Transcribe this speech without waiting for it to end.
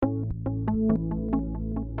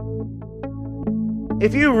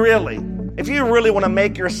If you really want to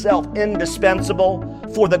make yourself indispensable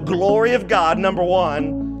for the glory of God, number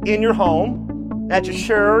one, in your home, at your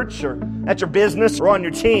church, or at your business, or on your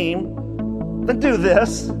team, then do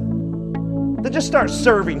this. Then just start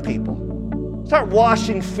serving people. Start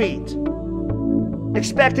washing feet.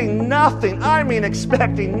 Expecting nothing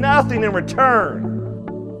in return.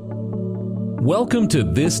 Welcome to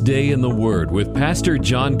This Day in the Word with Pastor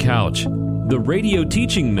John Couch, the radio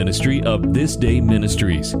teaching ministry of This Day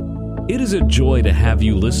Ministries. It is a joy to have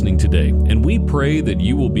you listening today, and we pray that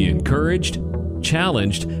you will be encouraged,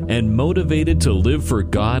 challenged, and motivated to live for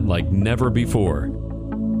God like never before.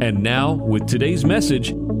 And now, with today's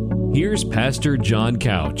message, here's Pastor John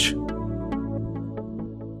Couch.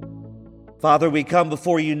 Father, we come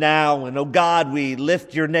before you now, and oh God, we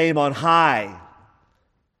lift your name on high.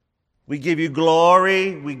 We give you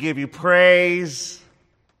glory, we give you praise.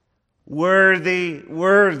 Worthy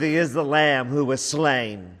is the Lamb who was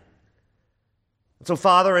slain. So,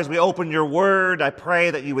 Father, as we open your word, I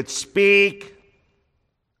pray that you would speak.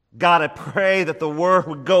 God, I pray that the word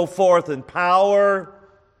would go forth in power.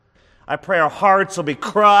 I pray our hearts will be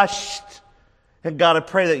crushed. And God, I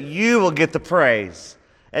pray that you will get the praise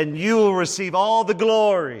and you will receive all the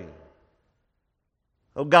glory.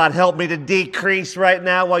 Oh God, help me to decrease right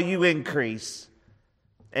now while you increase.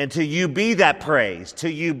 And to you be that praise, to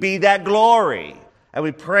you be that glory. And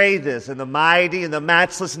we pray this in the mighty and the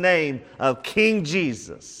matchless name of King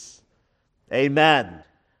Jesus. Amen.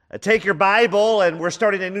 Take your Bible, and we're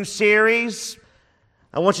starting a new series.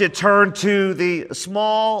 I want you to turn to the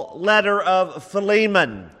small letter of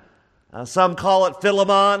Philemon. Some call it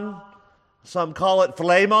Philemon. Some call it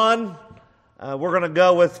Philemon. We're going to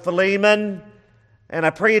go with Philemon. And I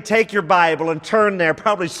pray you take your Bible and turn there.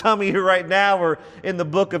 Probably some of you right now are in the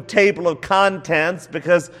book of table of contents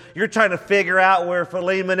because you're trying to figure out where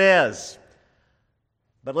Philemon is.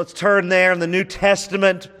 But let's turn there in the New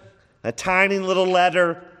Testament, a tiny little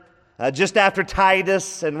letter just after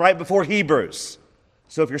Titus and right before Hebrews.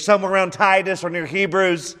 So if you're somewhere around Titus or near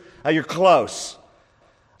Hebrews, you're close.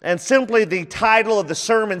 And simply the title of the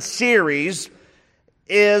sermon series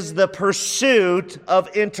is The Pursuit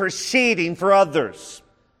of Interceding for Others.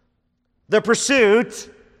 The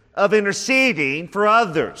pursuit of interceding for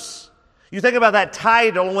others. You think about that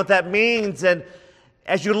title and what that means, and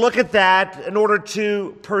as you look at that, in order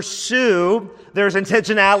to pursue, there's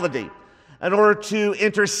intentionality. In order to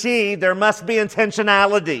intercede, there must be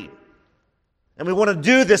intentionality. And we want to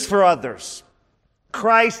do this for others.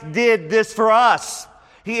 Christ did this for us.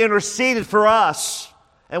 He interceded for us.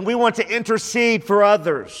 And we want to intercede for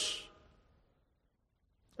others.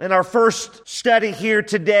 And our first study here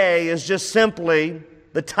today is just simply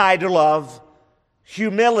the title of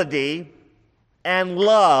Humility and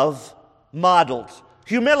Love Modeled.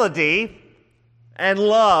 Humility and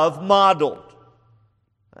Love Modeled.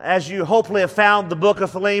 As you hopefully have found the book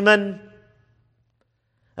of Philemon,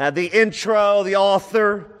 the intro, the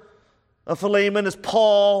author of Philemon is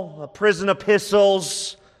Paul, prison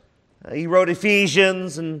epistles. He wrote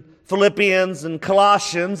Ephesians and Philippians and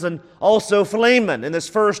Colossians and also Philemon in his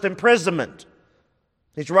first imprisonment.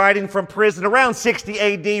 He's writing from prison around 60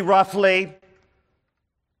 A.D. roughly.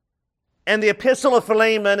 And the epistle of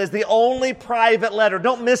Philemon is the only private letter.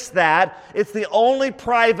 Don't miss that. It's the only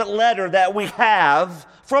private letter that we have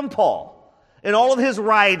from Paul. In all of his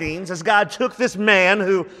writings, as God took this man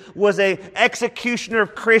who was an executioner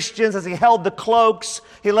of Christians, as he held the cloaks,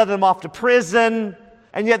 he led them off to prison.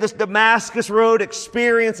 And yet this Damascus Road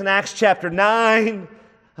experience in Acts chapter 9,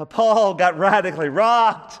 Paul got radically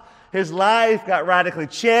rocked. His life got radically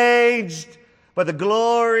changed by the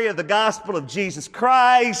glory of the gospel of Jesus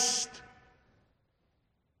Christ.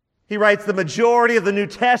 He writes the majority of the New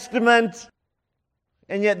Testament.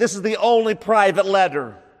 And yet this is the only private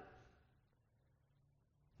letter.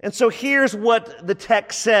 And so here's what the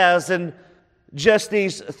text says in just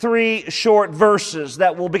these 3 short verses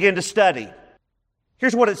that we'll begin to study.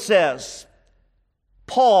 Here's what it says.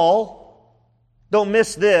 Paul, don't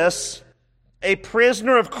miss this, a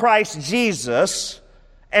prisoner of Christ Jesus,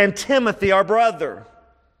 and Timothy, our brother,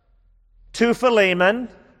 to Philemon,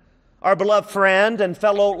 our beloved friend and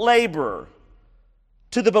fellow laborer,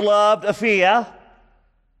 to the beloved Apphia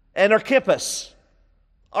and Archippus,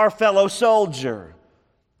 our fellow soldier,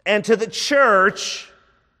 and to the church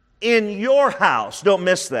in your house. Don't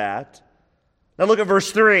miss that. Now look at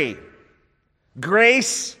verse 3.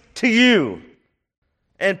 Grace to you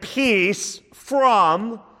and peace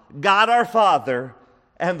from God our Father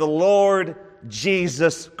and the Lord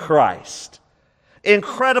Jesus Christ.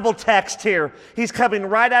 Incredible text here. He's coming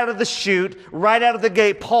right out of the chute, right out of the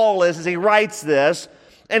gate, Paul is, as he writes this.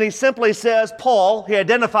 And he simply says, Paul, he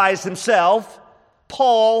identifies himself,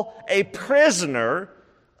 Paul, a prisoner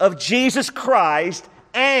of Jesus Christ,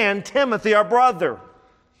 and Timothy, our brother.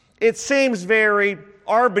 It seems very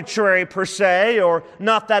arbitrary per se, or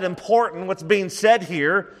not that important what's being said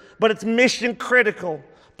here, but it's mission critical.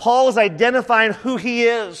 Paul is identifying who he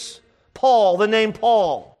is. Paul, the name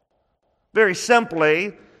Paul, very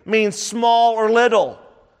simply means small or little.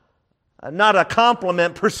 Not a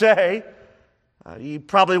compliment per se. You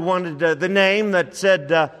probably wanted the name that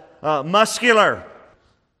said muscular,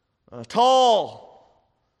 tall,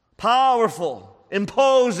 powerful,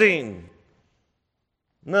 imposing.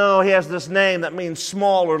 No, he has this name that means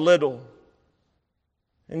small or little.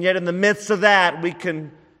 And yet in the midst of that, we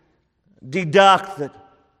can deduct that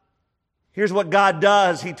here's what God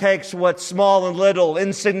does. He takes what's small and little,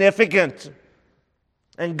 insignificant,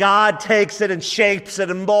 and God takes it and shapes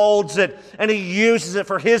it and molds it, and He uses it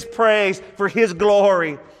for His praise, for His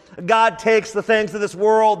glory. God takes the things of this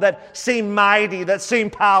world that seem mighty, that seem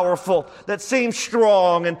powerful, that seem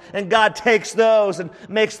strong, and God takes those and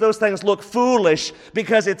makes those things look foolish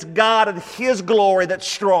because it's God and His glory that's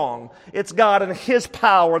strong. It's God and His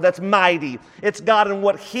power that's mighty. It's God and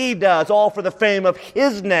what He does, all for the fame of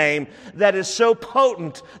His name, that is so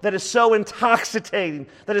potent, that is so intoxicating,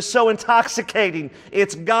 that is so intoxicating.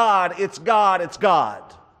 It's God, it's God, it's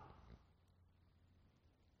God.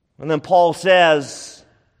 And then Paul says,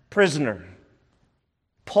 prisoner.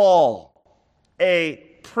 Paul, a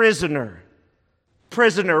prisoner.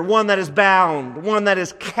 Prisoner, one that is bound, one that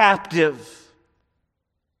is captive.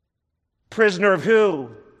 Prisoner of who?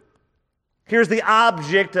 Here's the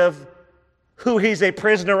object of who he's a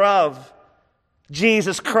prisoner of.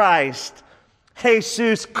 Jesus Christ.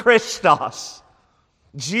 Jesus Christos.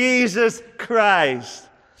 Jesus Christ.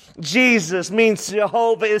 Jesus means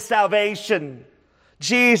Jehovah is salvation.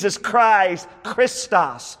 Jesus Christ,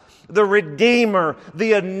 Christos, the Redeemer,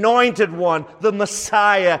 the Anointed One, the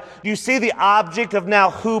Messiah. You see the object of now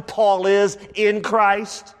who Paul is in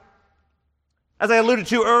Christ? As I alluded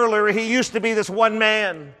to earlier, he used to be this one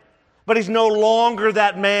man, but he's no longer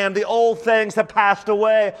that man. The old things have passed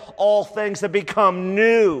away. All things have become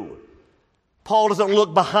new. Paul doesn't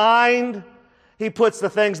look behind. He puts the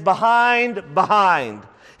things behind.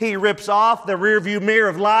 He rips off the rearview mirror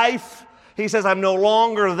of life. He says, I'm no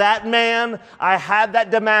longer that man. I had that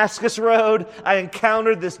Damascus road. I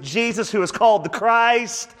encountered this Jesus who is called the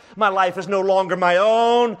Christ. My life is no longer my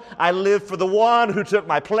own. I live for the one who took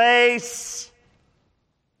my place.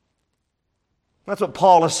 That's what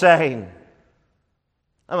Paul is saying.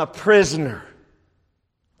 I'm a prisoner.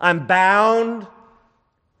 I'm bound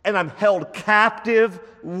and I'm held captive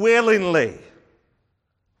willingly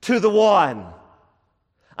to the one.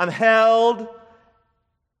 I'm held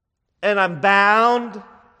and I'm bound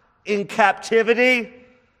in captivity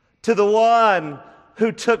to the one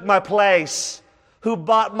who took my place, who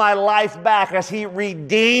bought my life back as He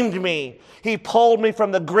redeemed me. He pulled me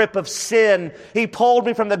from the grip of sin. He pulled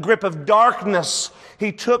me from the grip of darkness.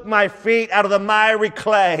 He took my feet out of the miry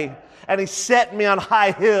clay and He set me on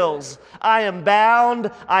high hills. I am bound.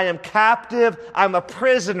 I am captive. I'm a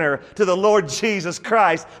prisoner to the Lord Jesus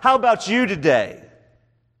Christ. How about you today?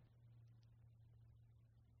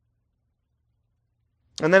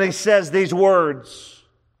 And then he says these words,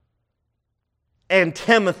 and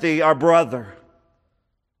Timothy, our brother.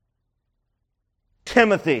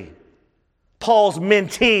 Timothy, Paul's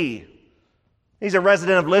mentee. He's a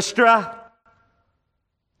resident of Lystra,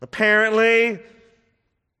 apparently,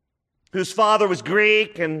 whose father was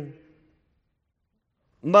Greek and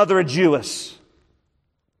mother a Jewess.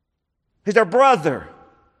 He's our brother.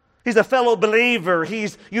 He's a fellow believer.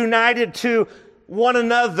 He's united to one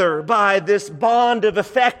another by this bond of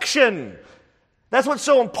affection. That's what's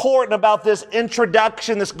so important about this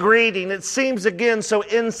introduction, this greeting. It seems, again, so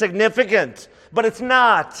insignificant, but it's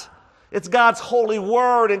not. It's God's holy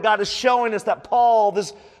word, and God is showing us that Paul,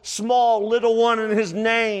 this small little one in his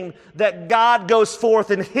name, that God goes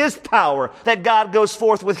forth in His power, that God goes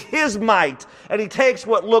forth with His might, and He takes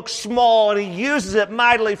what looks small and He uses it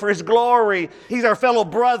mightily for His glory. He's our fellow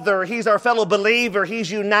brother. He's our fellow believer.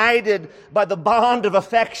 He's united by the bond of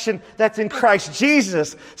affection that's in Christ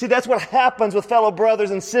Jesus. See, that's what happens with fellow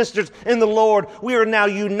brothers and sisters in the Lord. We are now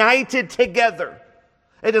united together.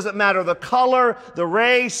 It doesn't matter the color, the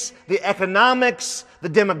race, the economics, the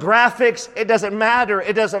demographics. It doesn't matter.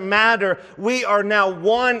 It doesn't matter. We are now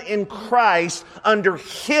one in Christ under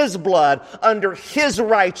His blood, under His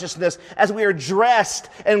righteousness, as we are dressed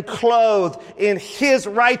and clothed in His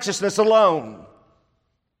righteousness alone.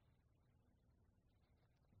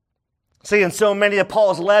 See, in so many of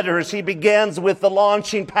Paul's letters, he begins with the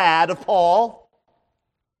launching pad of Paul.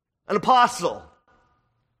 an apostle,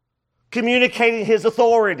 communicating his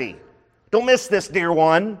authority. Don't miss this, dear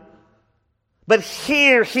one. But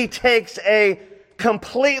here he takes a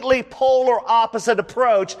completely polar opposite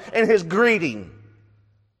approach in his greeting.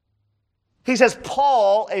 He says,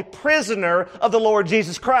 Paul, a prisoner of the Lord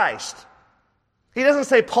Jesus Christ. He doesn't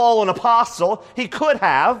say Paul, an apostle. He could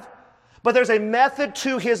have, but there's a method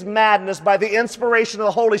to his madness by the inspiration of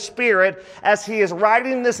the Holy Spirit as he is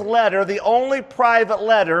writing this letter, the only private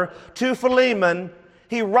letter to Philemon.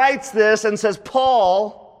 He writes this and says,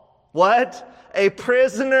 Paul, what? A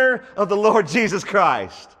prisoner of the Lord Jesus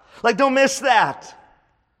Christ. Like, don't miss that.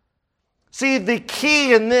 See, the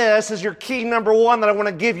key in this is your key number one that I want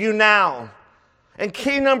to give you now. And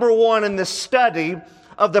key number one in this study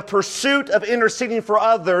of the pursuit of interceding for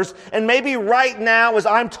others, and maybe right now as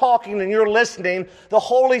I'm talking and you're listening, the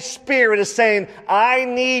Holy Spirit is saying, I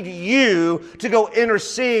need you to go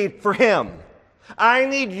intercede for him. I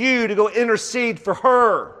need you to go intercede for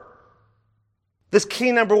her. This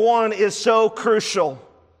key number one is so crucial.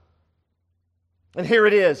 And here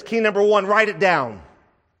it is. Key number one, write it down.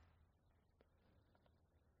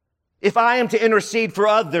 If I am to intercede for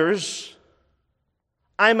others,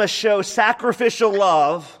 I must show sacrificial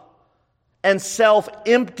love and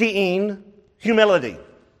self-emptying humility.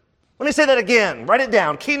 Let me say that again. Write it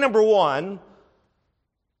down. Key number one,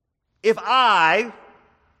 if I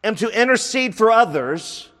am to intercede for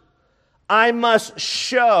others, I must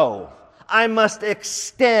show, I must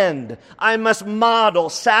extend, I must model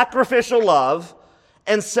sacrificial love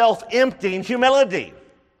and self-emptying humility.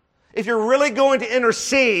 If you're really going to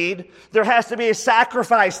intercede, there has to be a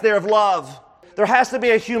sacrifice there of love. There has to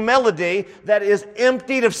be a humility that is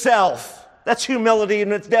emptied of self. That's humility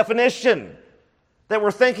in its definition. That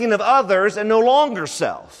we're thinking of others and no longer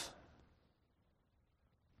self.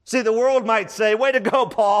 See, the world might say, way to go,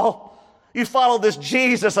 Paul. You followed this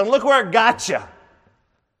Jesus and look where it got you.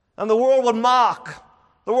 And the world would mock.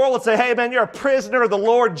 The world would say, hey man, you're a prisoner of the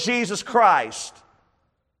Lord Jesus Christ.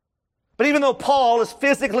 But even though Paul is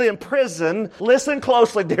physically in prison, listen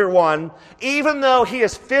closely, dear one, even though he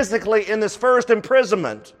is physically in this first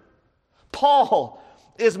imprisonment, Paul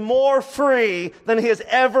is more free than he has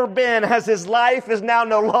ever been, as his life is now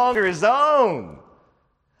no longer his own.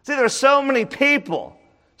 See, there's so many people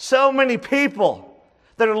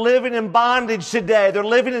that are living in bondage today. They're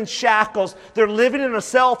living in shackles. They're living in a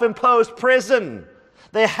self-imposed prison.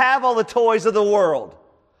 They have all the toys of the world.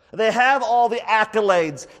 They have all the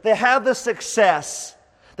accolades. They have the success.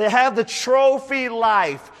 They have the trophy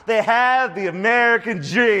life. They have the American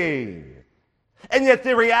dream. And yet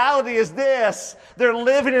the reality is this: they're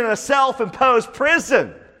living in a self-imposed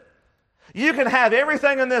prison. You can have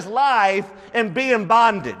everything in this life and be in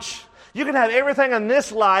bondage. You can have everything in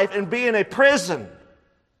this life and be in a prison.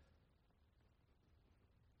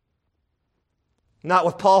 Not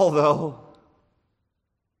with Paul, though.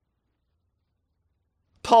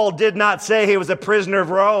 Paul did not say he was a prisoner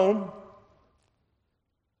of Rome.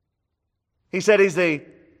 He said he's a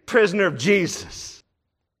prisoner of Jesus.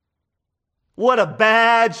 What a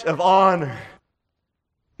badge of honor.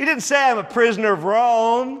 He didn't say I'm a prisoner of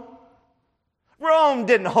Rome. Rome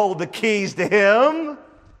didn't hold the keys to him.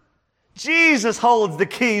 Jesus holds the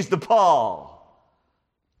keys to Paul.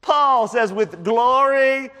 Paul says with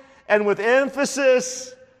glory and with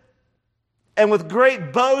emphasis and with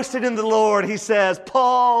great boasting in the Lord, he says,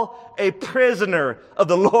 Paul, a prisoner of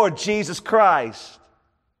the Lord Jesus Christ.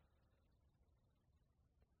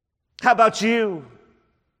 How about you?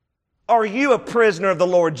 Are you a prisoner of the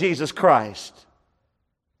Lord Jesus Christ?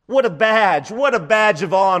 What a badge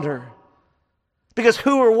of honor. Because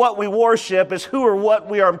who or what we worship is who or what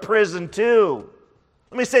we are imprisoned to.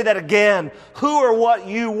 Let me say that again. Who or what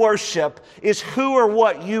you worship is who or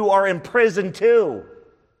what you are imprisoned to.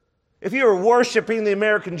 If you are worshiping the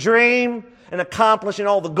American dream and accomplishing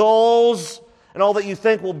all the goals and all that you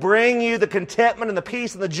think will bring you the contentment and the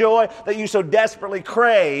peace and the joy that you so desperately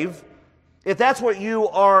crave, if that's what you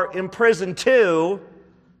are imprisoned to,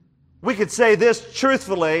 we could say this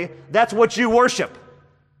truthfully, that's what you worship.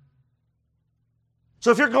 So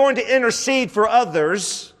if you're going to intercede for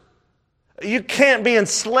others, you can't be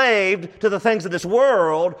enslaved to the things of this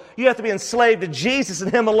world. You have to be enslaved to Jesus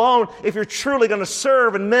and Him alone if you're truly going to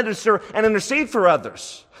serve and minister and intercede for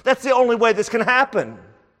others. That's the only way this can happen.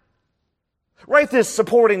 Write this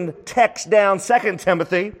supporting text down, 2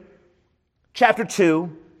 Timothy chapter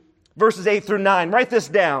 2, verses 8 through 9. Write this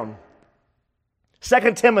down.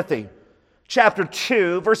 2 Timothy chapter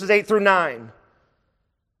 2, verses 8 through 9.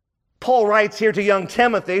 Paul writes here to young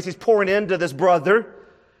Timothy as he's pouring into this brother.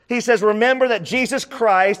 He says, remember that Jesus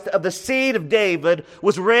Christ of the seed of David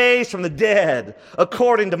was raised from the dead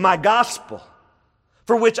according to my gospel,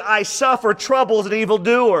 for which I suffer trouble as an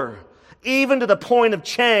evildoer, even to the point of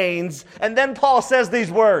chains. And then Paul says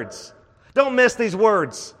these words. Don't miss these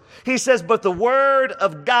words. He says, but the word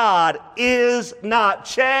of God is not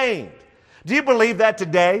chained. Do you believe that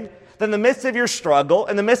today? That in the midst of your struggle,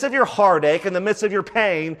 in the midst of your heartache, in the midst of your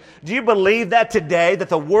pain, do you believe that today, that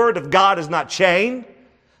the word of God is not chained?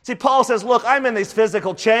 See, Paul says, look, I'm in these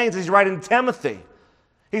physical chains. He's writing to Timothy.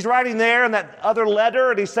 He's writing there in that other letter,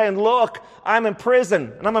 and he's saying, look, I'm in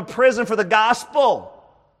prison, and I'm in prison for the gospel.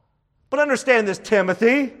 But understand this,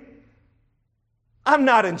 Timothy. I'm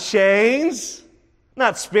not in chains,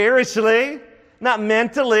 not spiritually, not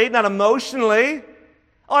mentally, not emotionally.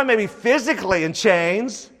 Oh, I may be physically in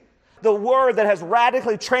chains. The word that has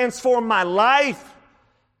radically transformed my life.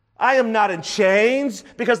 I am not in chains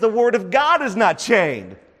because the word of God is not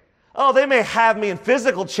chained. Oh, they may have me in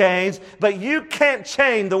physical chains, but you can't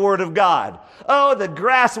chain the word of God. Oh, the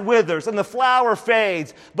grass withers and the flower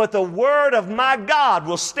fades, but the word of my God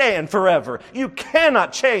will stand forever. You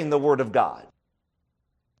cannot chain the word of God.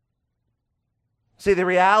 See, the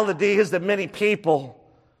reality is that many people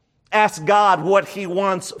ask God what He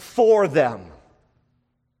wants for them,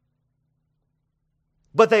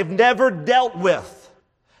 but they've never dealt with,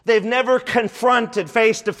 they've never confronted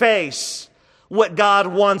face to face what God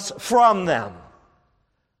wants from them.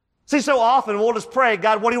 See, so often we'll just pray,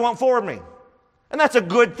 God, what do you want for me? And that's a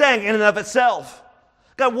good thing in and of itself.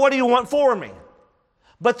 God, what do you want for me?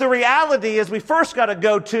 But the reality is we first got to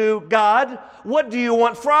go to, God, what do you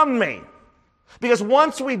want from me? Because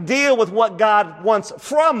once we deal with what God wants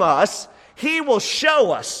from us, He will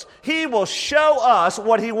show us. He will show us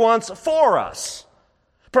what He wants for us.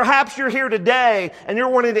 Perhaps you're here today and you're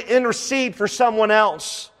wanting to intercede for someone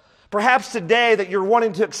else. Perhaps today that you're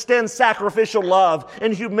wanting to extend sacrificial love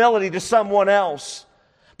and humility to someone else.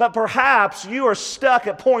 But perhaps you are stuck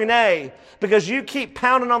at point A because you keep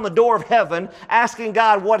pounding on the door of heaven, asking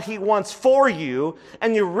God what He wants for you,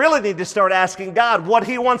 and you really need to start asking God what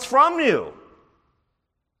He wants from you.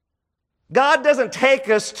 God doesn't take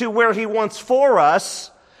us to where He wants for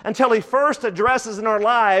us until He first addresses in our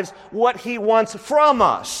lives what He wants from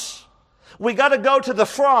us. We got to go to the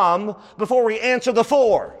from before we answer the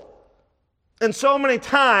for. And so many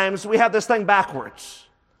times we have this thing backwards,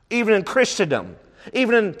 even in Christendom,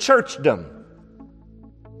 even in churchdom.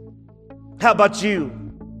 How about you?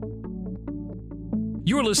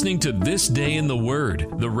 You're listening to This Day in the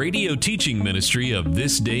Word, the radio teaching ministry of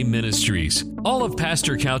This Day Ministries. All of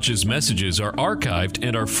Pastor Couch's messages are archived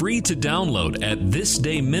and are free to download at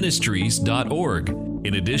thisdayministries.org.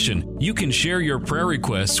 In addition, you can share your prayer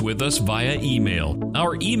requests with us via email.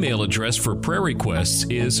 Our email address for prayer requests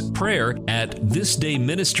is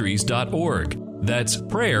prayer@thisdayministries.org. That's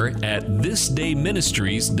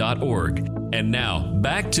prayer@thisdayministries.org. And now,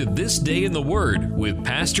 back to This Day in the Word with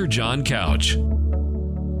Pastor John Couch.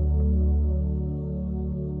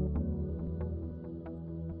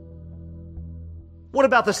 What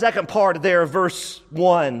about the second part there of verse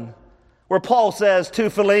 1, where Paul says to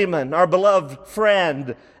Philemon, our beloved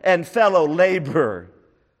friend and fellow laborer?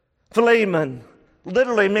 Philemon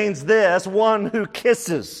literally means this, one who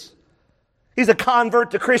kisses. He's a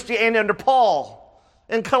convert to Christianity under Paul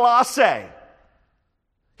in Colossae.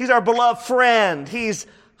 He's our beloved friend. He's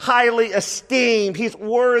highly esteemed. He's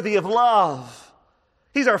worthy of love.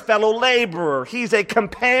 He's our fellow laborer. He's a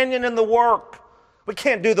companion in the work. We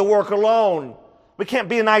can't do the work alone. We can't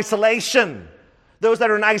be in isolation. Those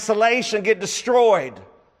that are in isolation get destroyed.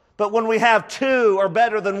 But when we have two are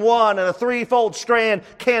better than one, and a threefold strand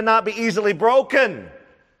cannot be easily broken.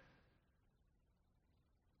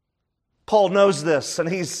 Paul knows this, and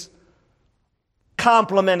he's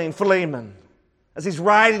complimenting Philemon as he's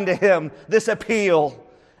writing to him this appeal,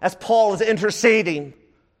 as Paul is interceding.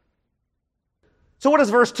 So what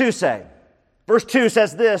does verse 2 say? Verse 2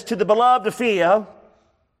 says this, to the beloved Apphia,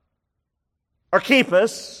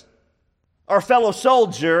 Archippus, our fellow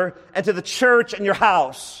soldier, and to the church in your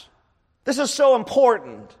house. This is so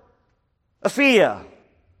important. Apphia,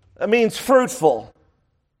 it means fruitful.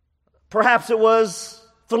 Perhaps it was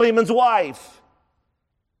Philemon's wife.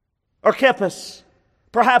 Archippus,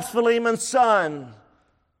 perhaps Philemon's son.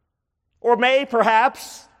 Or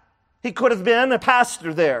perhaps, he could have been a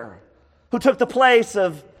pastor there who took the place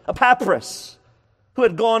of Epaphras, who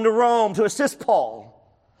had gone to Rome to assist Paul.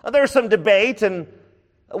 There's some debate in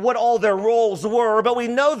what all their roles were, but we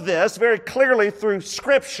know this very clearly through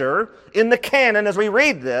Scripture in the canon as we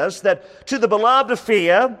read this, that to the beloved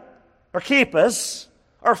Apphia, Archippus,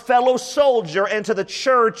 our fellow soldier, and to the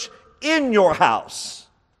church in your house.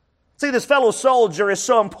 See, this fellow soldier is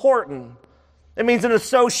so important. It means an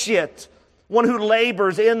associate, one who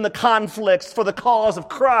labors in the conflicts for the cause of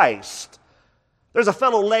Christ. There's a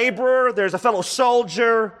fellow laborer, there's a fellow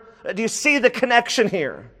soldier. Do you see the connection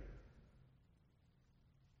here?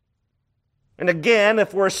 And again,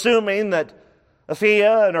 if we're assuming that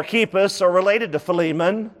Apphia and Archippus are related to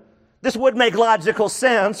Philemon, this would make logical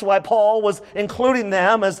sense why Paul was including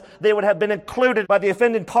them as they would have been included by the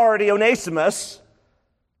offended party, Onesimus.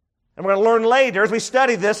 And we're going to learn later as we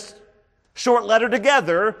study this short letter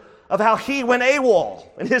together of how he went AWOL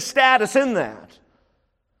and his status in that.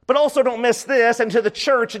 But also don't miss this, and to the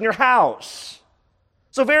church in your house.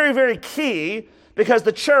 So very, very key, because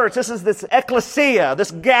the church, this is this ecclesia,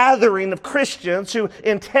 this gathering of Christians who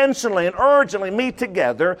intentionally and urgently meet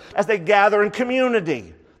together as they gather in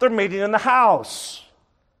community. They're meeting in the house.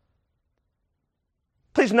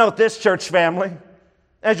 Please note this, church family.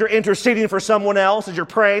 As you're interceding for someone else, as you're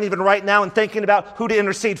praying even right now and thinking about who to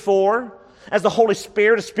intercede for, as the Holy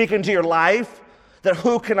Spirit is speaking to your life, that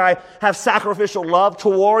who can I have sacrificial love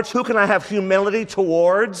towards? Who can I have humility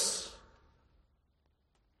towards?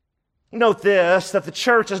 Note this, that the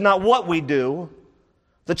church is not what we do.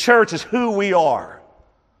 The church is who we are.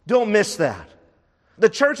 Don't miss that. The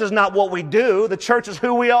church is not what we do. The church is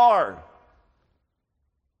who we are.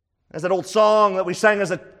 As that old song that we sang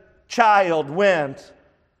as a child went,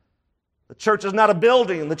 the church is not a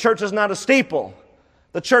building. The church is not a steeple.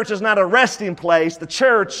 The church is not a resting place. The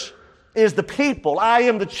church is the people. I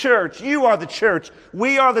am the church. You are the church.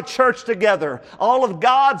 We are the church together. All of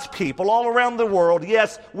God's people all around the world.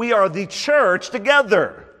 Yes, we are the church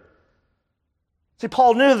together. See,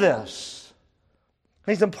 Paul knew this.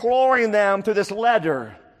 He's imploring them through this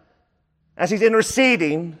letter as he's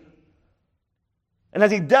interceding. And as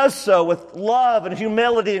he does so with love and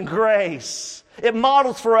humility and grace, it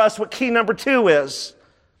models for us what key number 2 is.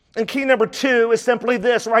 And key number 2 is simply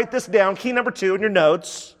this. Write this down. Key number 2 in your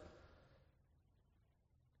notes.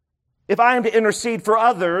 If I am to intercede for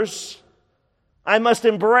others, I must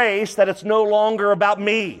embrace that it's no longer about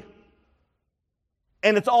me.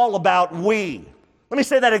 And it's all about we. Let me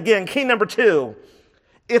say that again. Key number 2.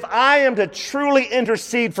 If I am to truly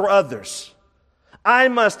intercede for others, I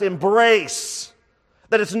must embrace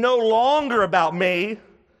that it's no longer about me.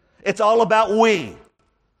 It's all about we.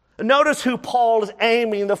 Notice who Paul is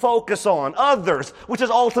aiming the focus on. Others, which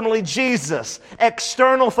is ultimately Jesus.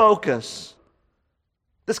 External focus.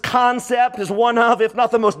 This concept is one of, if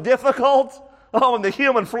not the most difficult, in the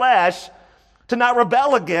human flesh, to not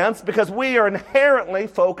rebel against, because we are inherently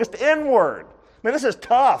focused inward. This is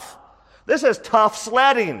tough. This is tough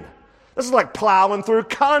sledding. This is like plowing through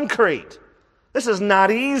concrete. This is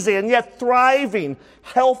not easy, and yet thriving,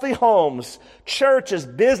 healthy homes, churches,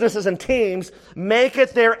 businesses, and teams make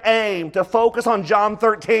it their aim to focus on John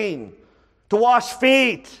 13, to wash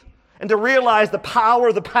feet, and to realize the power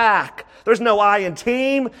of the pack. There's no I in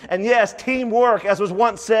team, and yes, teamwork, as was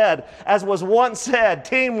once said,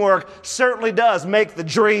 teamwork certainly does make the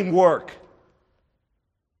dream work.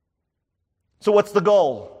 So what's the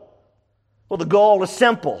goal? Well, the goal is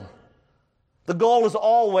simple. The goal is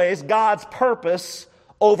always God's purpose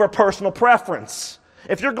over personal preference.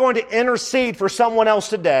 If you're going to intercede for someone else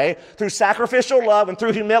today through sacrificial love and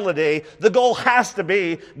through humility, the goal has to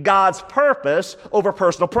be God's purpose over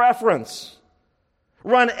personal preference.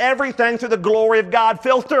 Run everything through the glory of God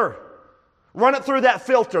filter. Run it through that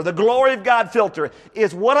filter. The glory of God filter.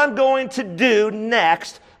 Is what I'm going to do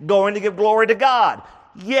next going to give glory to God?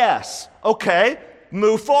 Yes. Okay.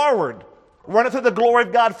 Move forward. Run it through the glory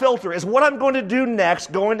of God filter. Is what I'm going to do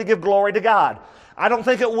next going to give glory to God? I don't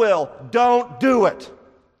think it will. Don't do it.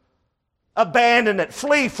 Abandon it.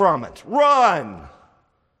 Flee from it. Run.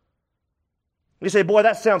 You say, boy,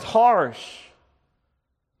 that sounds harsh.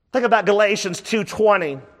 Think about Galatians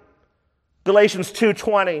 2:20. Galatians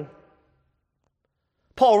 2:20.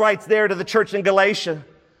 Paul writes there to the church in Galatia,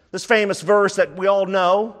 this famous verse that we all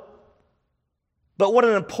know. But what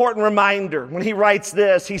an important reminder. When he writes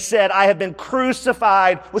this, he said, I have been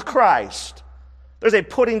crucified with Christ. There's a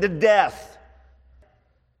putting to death.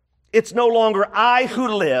 It's no longer I who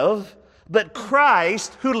live, but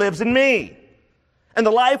Christ who lives in me. And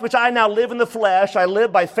the life which I now live in the flesh, I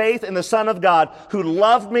live by faith in the Son of God, who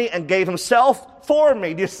loved me and gave himself for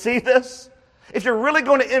me. Do you see this? If you're really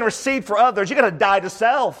going to intercede for others, you got to die to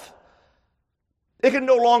self. It can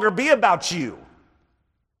no longer be about you.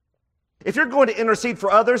 If you're going to intercede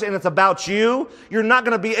for others and it's about you, you're not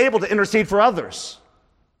going to be able to intercede for others.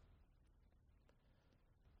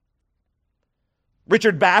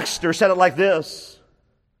 Richard Baxter said it like this: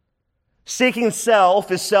 seeking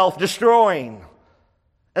self is self-destroying.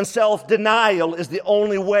 And self-denial is the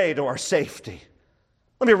only way to our safety.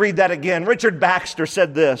 Let me read that again. Richard Baxter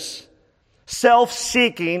said this: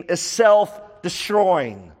 self-seeking is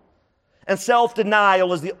self-destroying, and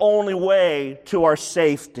self-denial is the only way to our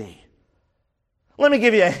safety. Let me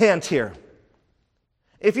give you a hint here.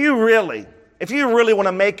 If you really want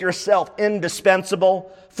to make yourself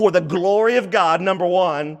indispensable for the glory of God, number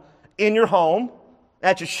one, in your home,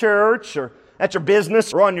 at your church, or at your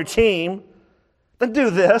business, or on your team, then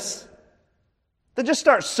do this. Then just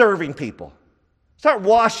start serving people. Start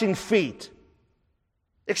washing feet.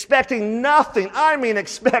 Expecting nothing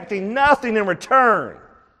in return.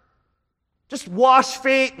 Just wash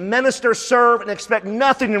feet, minister, serve, and expect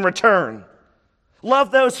nothing in return.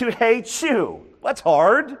 Love those who hate you. That's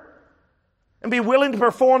hard. And be willing to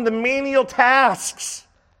perform the menial tasks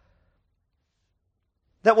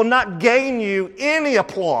that will not gain you any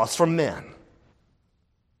applause from men.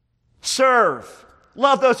 Serve.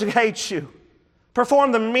 Love those who hate you.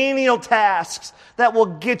 Perform the menial tasks that will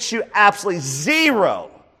get you absolutely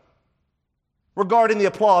zero regarding the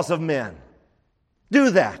applause of men.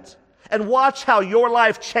 Do that. And watch how your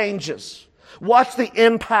life changes. Watch the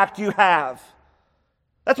impact you have.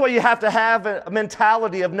 That's why you have to have a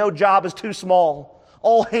mentality of no job is too small.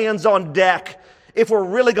 All hands on deck if we're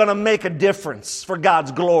really going to make a difference for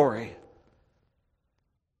God's glory.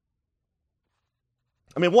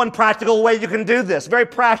 I mean, one practical way you can do this, very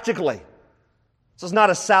practically. This is not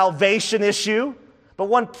a salvation issue, but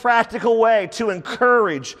one practical way to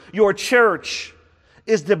encourage your church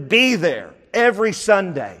is to be there every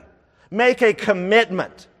Sunday. Make a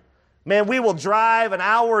commitment. Man, we will drive an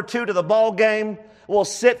hour or two to the ball game. We'll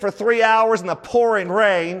sit for 3 hours in the pouring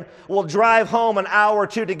rain. We'll drive home an hour or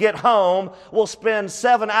two to get home. We'll spend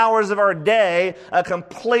 7 hours of our day a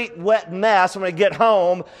complete wet mess when we get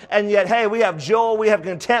home. And yet, hey, we have joy, we have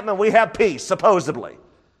contentment, we have peace, supposedly.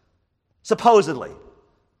 Supposedly.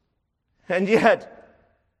 And yet,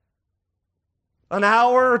 an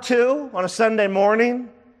hour or two on a Sunday morning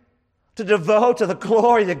to devote to the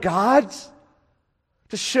glory of God,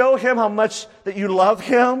 to show Him how much that you love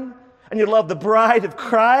Him, and you love the bride of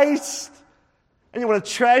Christ, and you want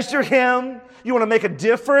to treasure Him, you want to make a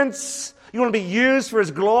difference, you want to be used for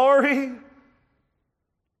His glory.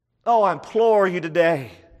 Oh, I implore you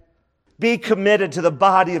today, be committed to the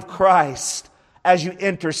body of Christ as you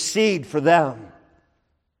intercede for them.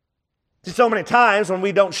 See, so many times when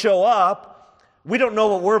we don't show up, we don't know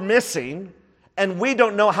what we're missing, and we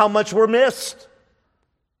don't know how much we're missed.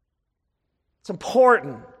 It's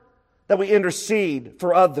important that we intercede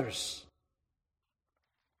for others.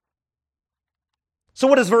 So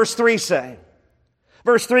what does verse 3 say?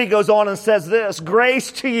 Verse 3 goes on and says this: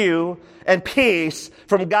 grace to you and peace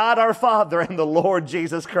from God our Father and the Lord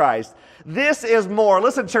Jesus Christ. This is more,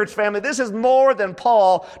 listen, church family, this is more than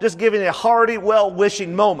Paul just giving a hearty,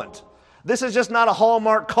 well-wishing moment. This is just not a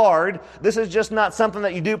Hallmark card. This is just not something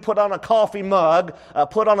that you do put on a coffee mug,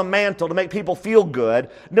 put on a mantle to make people feel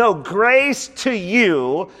good. No, grace to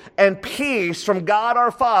you and peace from God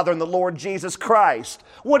our Father and the Lord Jesus Christ.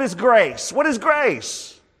 What is grace? What is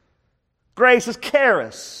grace? Grace is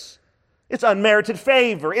charis. It's unmerited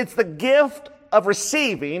favor. It's the gift of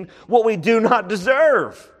receiving what we do not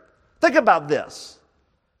deserve. Think about this.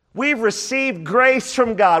 We've received grace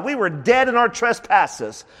from God. We were dead in our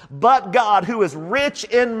trespasses, but God, who is rich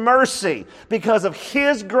in mercy because of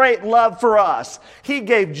His great love for us, He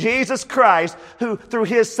gave Jesus Christ, who through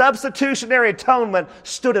His substitutionary atonement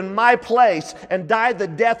stood in my place and died the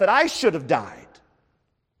death that I should have died.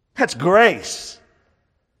 That's grace.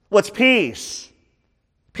 What's peace?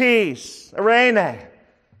 Peace, eirene,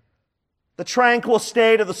 the tranquil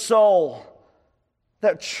state of the soul.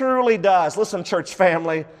 That truly does. Listen, church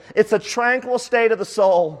family, it's a tranquil state of the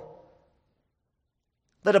soul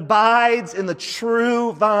that abides in the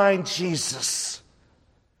true vine, Jesus.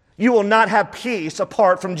 You will not have peace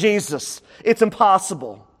apart from Jesus. It's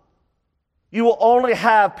impossible. You will only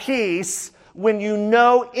have peace when you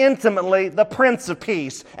know intimately the Prince of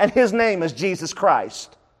Peace, and His name is Jesus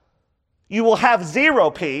Christ. You will have zero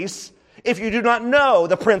peace if you do not know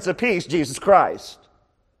the Prince of Peace, Jesus Christ.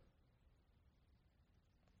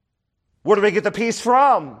 Where do we get the peace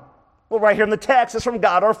from? Well, right here in the text, it's from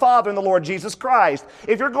God our Father and the Lord Jesus Christ.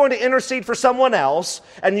 If you're going to intercede for someone else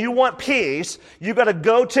and you want peace, you've got to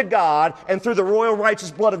go to God, and through the royal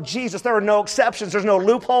righteous blood of Jesus, there are no exceptions. There's no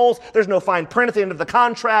loopholes. There's no fine print at the end of the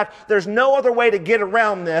contract. There's no other way to get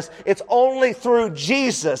around this. It's only through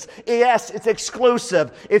Jesus. Yes, it's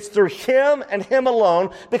exclusive. It's through Him and Him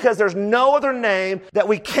alone, because there's no other name that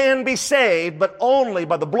we can be saved but only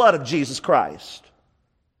by the blood of Jesus Christ.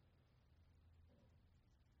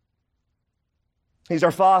 He's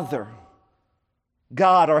our Father.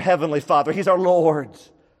 God, our Heavenly Father. He's our Lord.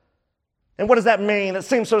 And what does that mean? It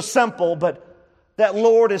seems so simple, but that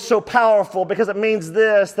Lord is so powerful because it means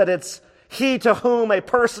this, that it's He to whom a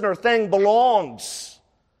person or thing belongs.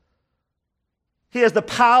 He has the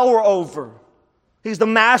power over. He's the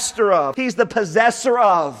master of. He's the possessor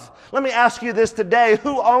of. Let me ask you this today.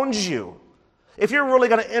 Who owns you? If you're really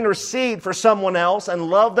going to intercede for someone else and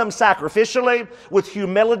love them sacrificially with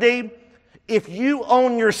humility, if you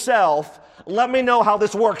own yourself, let me know how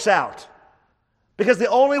this works out. Because the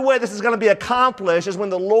only way this is going to be accomplished is when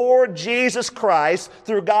the Lord Jesus Christ,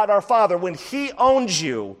 through God our Father, when He owns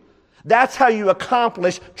you, that's how you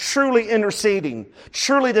accomplish truly interceding,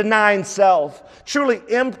 truly denying self, truly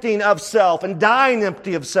emptying of self and dying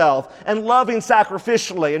empty of self and loving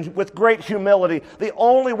sacrificially and with great humility. The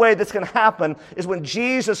only way this can happen is when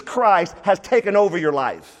Jesus Christ has taken over your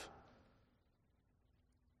life.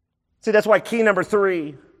 See, that's why key number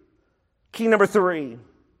three, and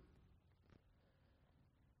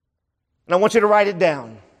I want you to write it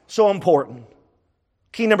down. So important.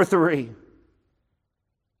 Key number 3.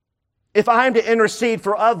 If I am to intercede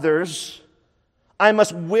for others, I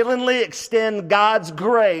must willingly extend God's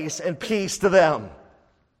grace and peace to them.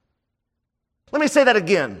 Let me say that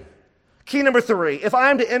again. Key number 3. If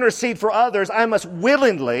I am to intercede for others, I must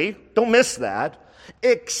willingly, don't miss that,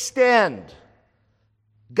 extend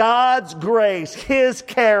God's grace, His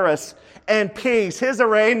charis and peace, His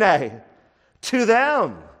eirene, to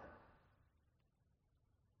them.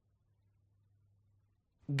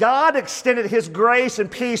 God extended His grace and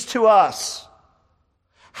peace to us.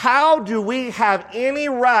 How do we have any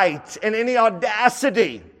right and any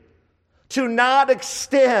audacity to not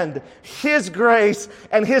extend His grace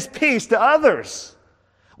and His peace to others?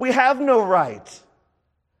 We have no right.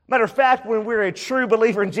 Matter of fact, when we're a true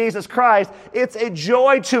believer in Jesus Christ, it's a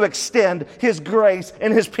joy to extend His grace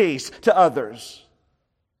and His peace to others.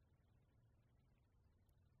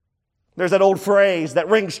 There's that old phrase that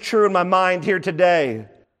rings true in my mind here today.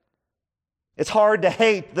 It's hard to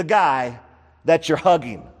hate the guy that you're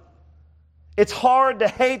hugging. It's hard to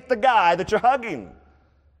hate the guy that you're hugging.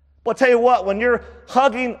 Well, I'll tell you what, when you're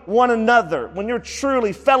hugging one another, when you're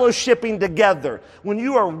truly fellowshipping together, when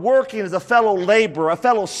you are working as a fellow laborer, a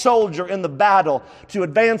fellow soldier in the battle to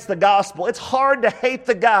advance the gospel, it's hard to hate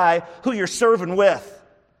the guy who you're serving with.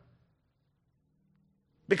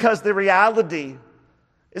 Because the reality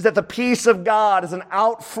is that the peace of God is an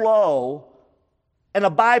outflow and a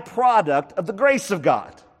byproduct of the grace of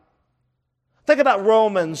God. Think about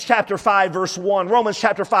Romans chapter 5, verse 1. Romans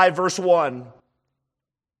chapter 5, verse 1.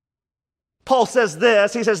 Paul says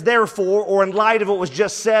this, he says, therefore, or in light of what was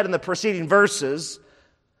just said in the preceding verses,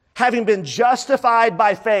 having been justified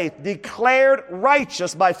by faith, declared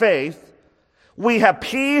righteous by faith, we have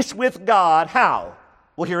peace with God. How?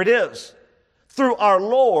 Well, here it is. Through our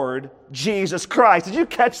Lord Jesus Christ. Did you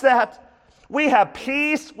catch that? We have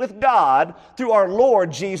peace with God through our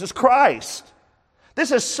Lord Jesus Christ.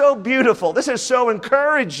 This is so beautiful. This is so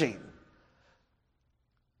encouraging.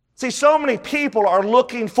 See, so many people are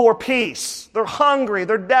looking for peace. They're hungry,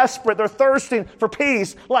 they're desperate, they're thirsting for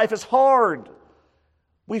peace. Life is hard.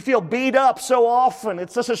 We feel beat up so often.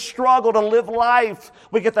 It's just a struggle to live life.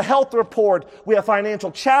 We get the health report. We have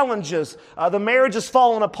financial challenges. The marriage is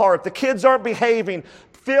falling apart. The kids aren't behaving.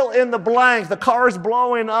 Fill in the blanks. The car's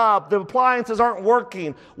blowing up. The appliances aren't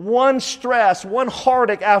working. One stress, one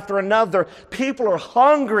heartache after another. People are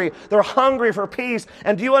hungry. They're hungry for peace.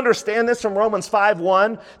 And do you understand this from Romans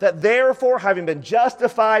 5:1? That therefore, having been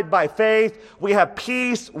justified by faith, we have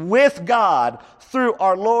peace with God through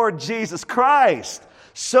our Lord Jesus Christ.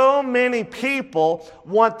 So many people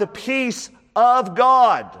want the peace of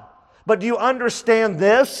God. But do you understand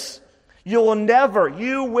this? You will never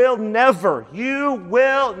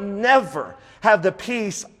have the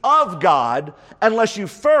peace of God unless you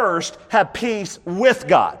first have peace with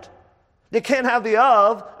God. You can't have the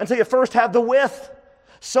of until you first have the with.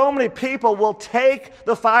 So many people will take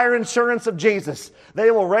the fire insurance of Jesus.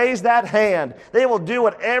 They will raise that hand. They will do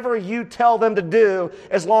whatever you tell them to do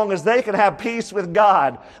as long as they can have peace with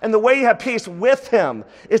God. And the way you have peace with Him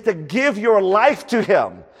is to give your life to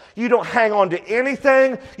Him. You don't hang on to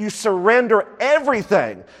anything. You surrender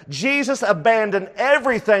everything. Jesus abandoned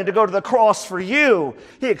everything to go to the cross for you.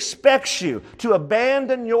 He expects you to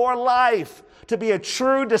abandon your life to be a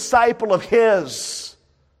true disciple of His.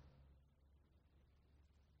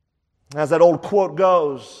 As that old quote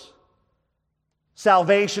goes,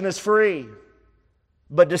 salvation is free,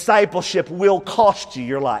 but discipleship will cost you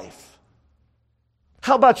your life.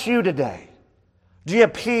 How about you today? Do you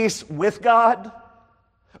have peace with God?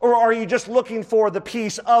 Or are you just looking for the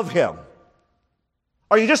peace of Him?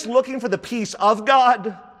 Are you just looking for the peace of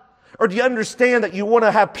God? Or do you understand that you want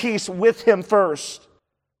to have peace with Him first?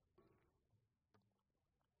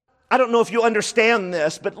 I don't know if you understand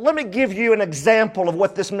this, but let me give you an example of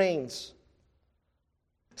what this means.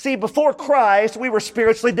 See, before Christ, we were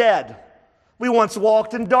spiritually dead. We once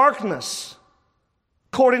walked in darkness,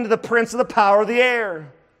 according to the prince of the power of the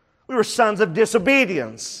air. We were sons of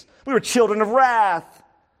disobedience. We were children of wrath.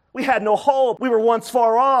 We had no hope. We were once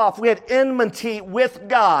far off. We had enmity with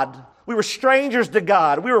God. We were strangers to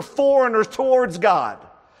God. We were foreigners towards God.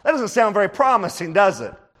 That doesn't sound very promising, does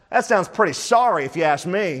it? That sounds pretty sorry if you ask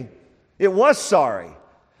me. It was sorry.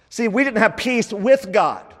 See, we didn't have peace with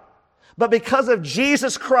God. But because of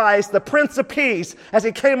Jesus Christ, the Prince of Peace, as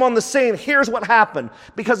He came on the scene, here's what happened.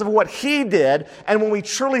 Because of what He did, and when we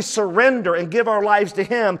truly surrender and give our lives to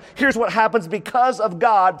Him, here's what happens because of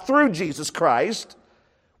God through Jesus Christ.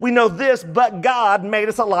 We know this, but God made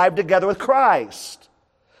us alive together with Christ.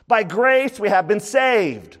 By grace, we have been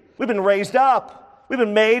saved. We've been raised up. We've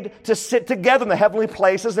been made to sit together in the heavenly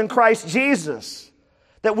places in Christ Jesus.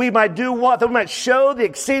 That we might do what? That we might show the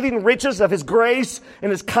exceeding riches of His grace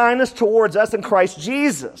and His kindness towards us in Christ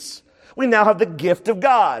Jesus. We now have the gift of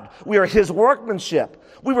God. We are His workmanship.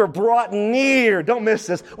 We were brought near, don't miss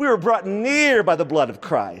this, we were brought near by the blood of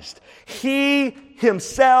Christ. He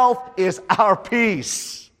Himself is our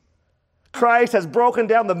peace. Christ has broken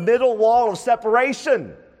down the middle wall of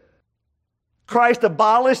separation. Christ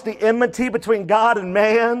abolished the enmity between God and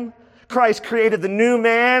man. Christ created the new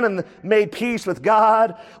man and made peace with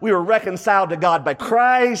God. We were reconciled to God by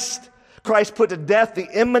Christ. Christ put to death the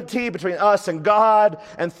enmity between us and God.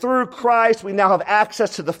 And through Christ, we now have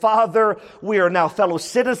access to the Father. We are now fellow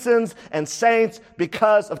citizens and saints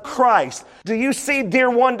because of Christ. Do you see, dear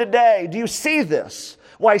one, today? Do you see this?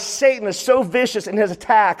 Why Satan is so vicious in his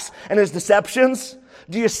attacks and his deceptions?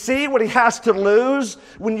 Do you see what he has to lose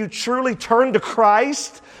when you truly turn to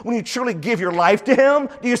Christ? When you truly give your life to Him?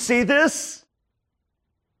 Do you see this?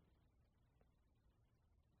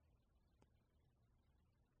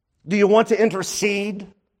 Do you want to intercede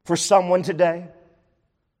for someone today?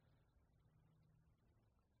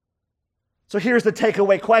 So here's the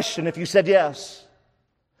takeaway question if you said yes.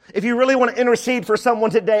 If you really want to intercede for someone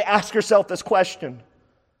today, ask yourself this question.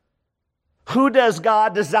 Who does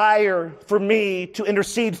God desire for me to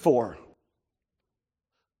intercede for?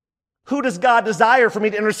 Who does God desire for me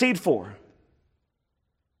to intercede for?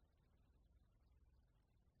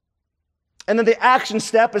 And then the action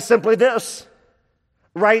step is simply this.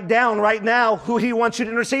 Write down right now who He wants you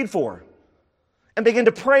to intercede for. And begin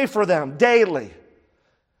to pray for them daily.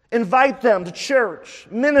 Invite them to church.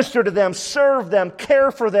 Minister to them. Serve them.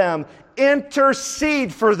 Care for them.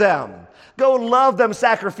 Intercede for them. Go love them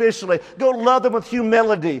sacrificially. Go love them with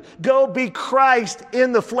humility. Go be Christ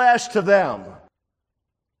in the flesh to them.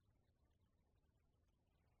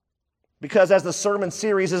 Because as the sermon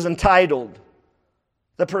series is entitled,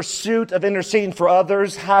 the pursuit of interceding for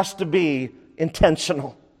others has to be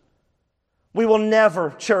intentional. We will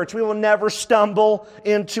never, church, we will never stumble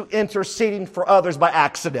into interceding for others by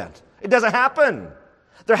accident. It doesn't happen.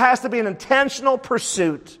 There has to be an intentional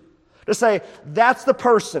pursuit to say, that's the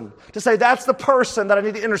person. To say, that's the person that I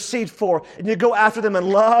need to intercede for. And you go after them in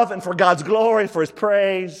love and for God's glory, for His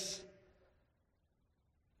praise.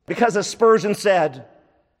 Because as Spurgeon said,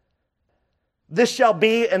 this shall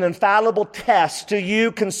be an infallible test to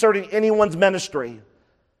you concerning anyone's ministry.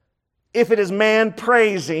 If it is man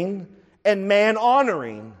praising and man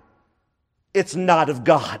honoring, it's not of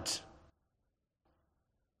God.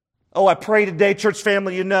 Oh, I pray today, church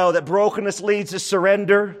family, you know that brokenness leads to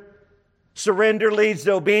surrender. Surrender leads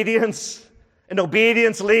to obedience. And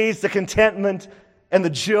obedience leads to contentment and the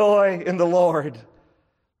joy in the Lord.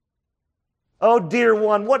 Oh, dear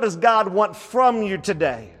one, what does God want from you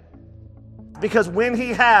today? Because when He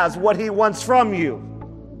has what He wants from you,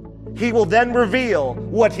 He will then reveal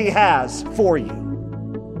what He has for you.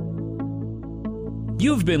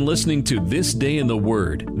 You've been listening to This Day in the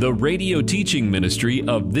Word, the radio teaching ministry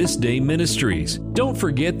of This Day Ministries. Don't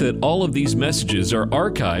forget that all of these messages are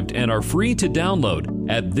archived and are free to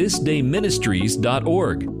download at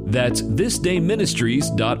thisdayministries.org. That's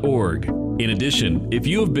thisdayministries.org. In addition, if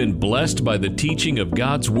you have been blessed by the teaching of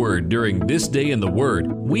God's Word during This Day in the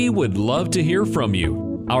Word, we would love to hear from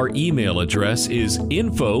you. Our email address is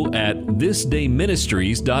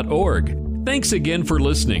info@thisdayministries.org. Thanks again for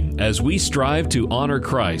listening as we strive to honor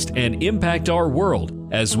Christ and impact our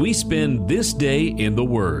world as we spend this day in the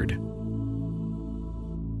Word.